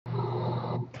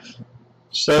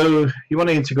So you want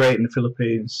to integrate in the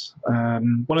Philippines.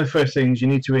 One of the first things you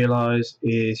need to realise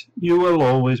is you will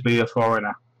always be a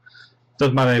foreigner.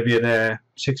 Doesn't matter if you're there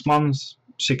 6 months,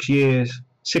 6 years,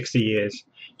 60 years.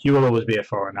 You will always be a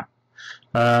foreigner.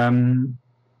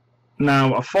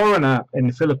 Now, a foreigner in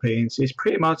the Philippines is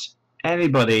pretty much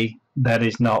anybody that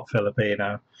is not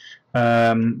Filipino,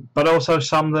 but also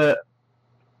some that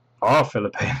are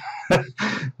Filipino.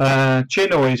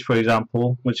 Chinois, for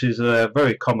example, which is a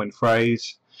very common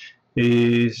phrase,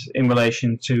 is in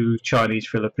relation to Chinese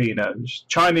Filipinos.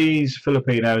 Chinese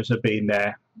Filipinos have been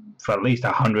there for at least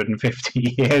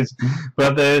 150 years,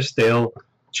 but they're still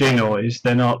Chinois,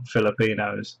 they're not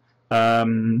Filipinos.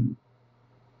 And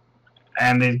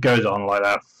it goes on like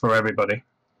that for everybody.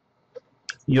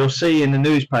 You'll see in the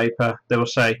newspaper, they will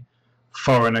say,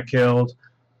 foreigner killed,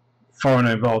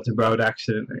 foreigner involved in road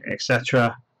accident,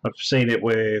 etc. I've seen it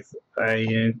with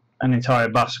an entire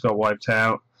bus got wiped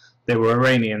out. They were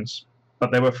Iranians,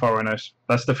 but they were foreigners.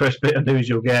 That's the first bit of news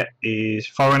you'll get is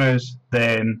foreigners,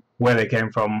 then where they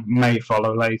came from may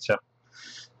follow later.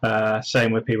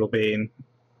 Same with people being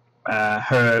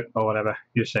hurt or whatever.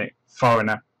 You say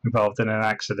foreigner involved in an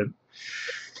accident.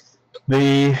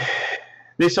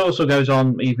 This also goes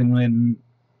on even when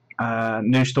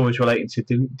news stories relating to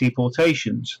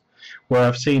deportations, where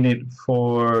I've seen it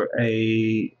for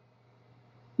a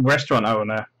restaurant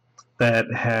owner that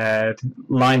had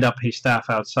lined up his staff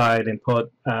outside and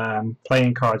put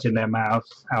playing cards in their mouth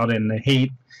out in the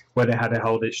heat where they had to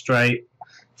hold it straight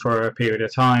for a period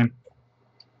of time.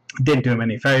 Didn't do him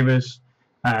any favors,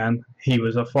 and he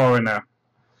was a foreigner.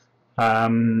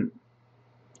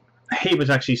 He was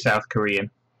actually South Korean.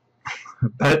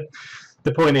 But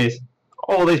the point is,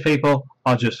 all these people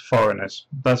are just foreigners.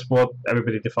 That's what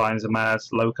everybody defines them as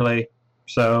locally.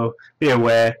 So be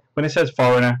aware, when it says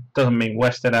foreigner, it doesn't mean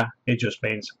Westerner, it just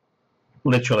means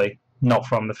literally not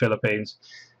from the Philippines.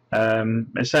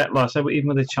 Except, like I said, even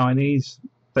with the Chinese,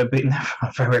 they've been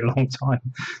there for a very long time.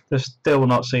 They're still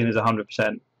not seen as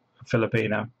 100%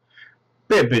 Filipino.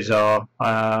 Bit bizarre,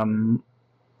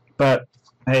 but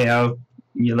hey ho,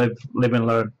 you live and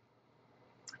learn.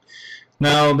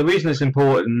 Now, the reason it's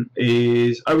important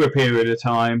is over a period of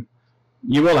time,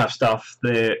 you will have stuff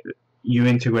that you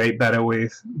integrate better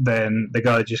with than the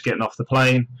guy just getting off the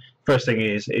plane. First thing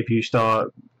is, if you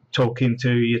start talking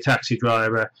to your taxi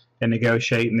driver and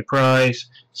negotiating the price,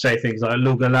 say things like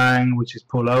lugalang, which is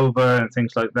pull over, and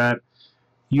things like that,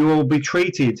 you will be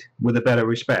treated with a better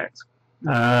respect.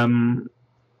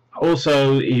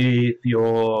 Also, if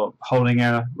you're holding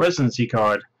a residency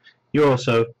card, you're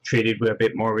also treated with a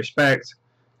bit more respect,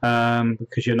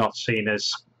 because you're not seen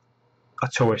as a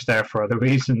tourist there for other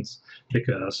reasons,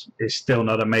 because it's still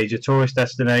not a major tourist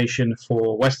destination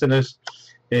for Westerners.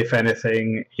 If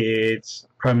anything, it's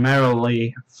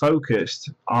primarily focused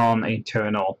on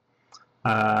internal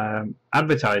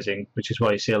advertising, which is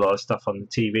why you see a lot of stuff on the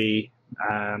TV,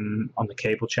 on the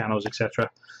cable channels, etc.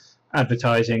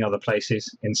 Advertising other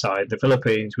places inside the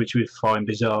Philippines, which we find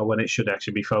bizarre when it should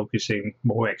actually be focusing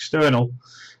more external,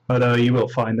 although you will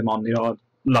find them on the odd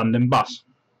London bus,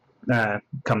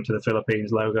 come to the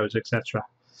Philippines logos, etc.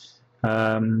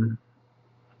 I'm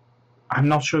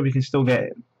not sure if you can still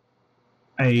get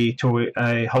a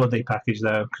holiday package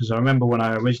though, because I remember when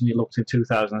I originally looked in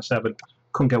 2007,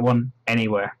 couldn't get one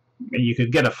anywhere. You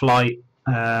could get a flight,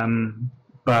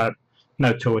 but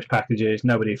no tourist packages,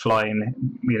 nobody flying,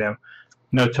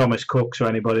 no Thomas Cooks or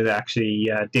anybody that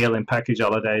actually deal in package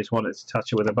holidays wanted to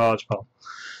touch it with a barge pole.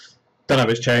 Don't know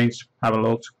if it's changed, haven't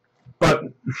looked. But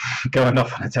going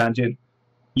off on a tangent,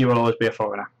 you will always be a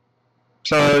foreigner.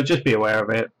 So just be aware of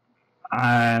it,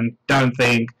 and don't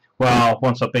think, well,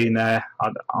 once I've been there,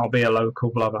 I'll be a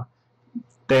local, blah, blah.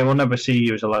 They will never see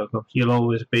you as a local. You'll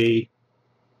always be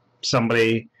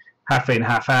somebody half in,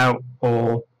 half out,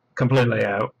 or completely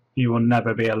out. You will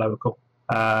never be a local.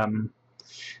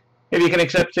 If you can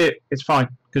accept it, it's fine,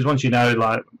 because once you know,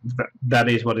 like, that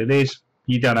is what it is,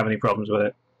 you don't have any problems with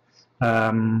it.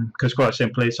 Because quite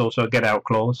simply, it's also a get out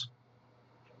clause.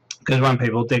 Because when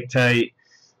people dictate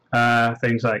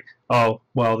things like, oh,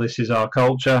 well, this is our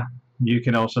culture, you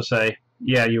can also say,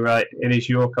 yeah, you're right, it is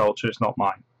your culture, it's not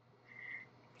mine.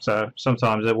 So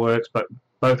sometimes it works, but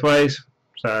both ways,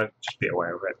 so just be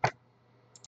aware of it.